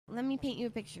let me paint you a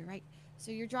picture, right?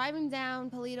 So you're driving down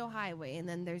Polito Highway, and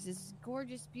then there's this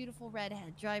gorgeous, beautiful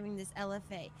redhead driving this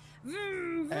LFA.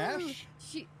 Vroom, vroom. Ash?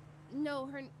 No,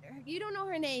 her. You don't know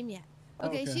her name yet.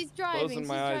 Okay, Okay. she's driving. Closing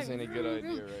my eyes ain't a good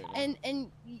idea right now.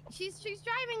 And she's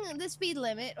driving the speed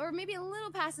limit, or maybe a little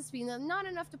past the speed limit, not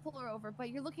enough to pull her over, but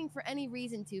you're looking for any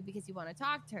reason to because you want to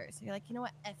talk to her. So you're like, you know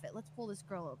what, F it, let's pull this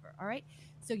girl over. All right.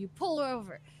 So you pull her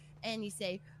over, and you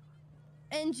say,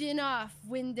 engine off,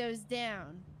 windows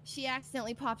down. She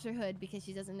accidentally pops her hood because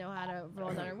she doesn't know how to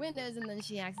roll down her windows, and then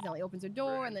she accidentally opens her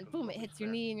door, and then boom, it hits your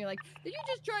knee, and you're like, did you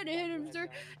just try to hit him, sir?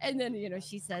 And then,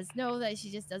 she says no, that she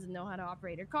just doesn't know how to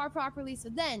operate her car properly, so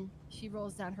then she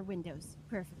rolls down her windows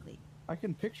perfectly. I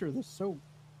can picture this so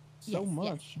Yes, much.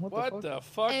 yes. What the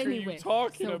fuck are you Anyway,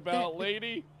 talking so about,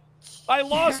 lady? I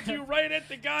lost you right at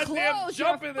the goddamn Close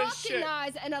jump your of this fucking shit.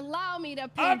 eyes and allow me to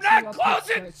paint I'm you not a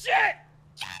closing picture.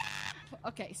 shit!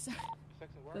 Okay, so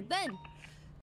then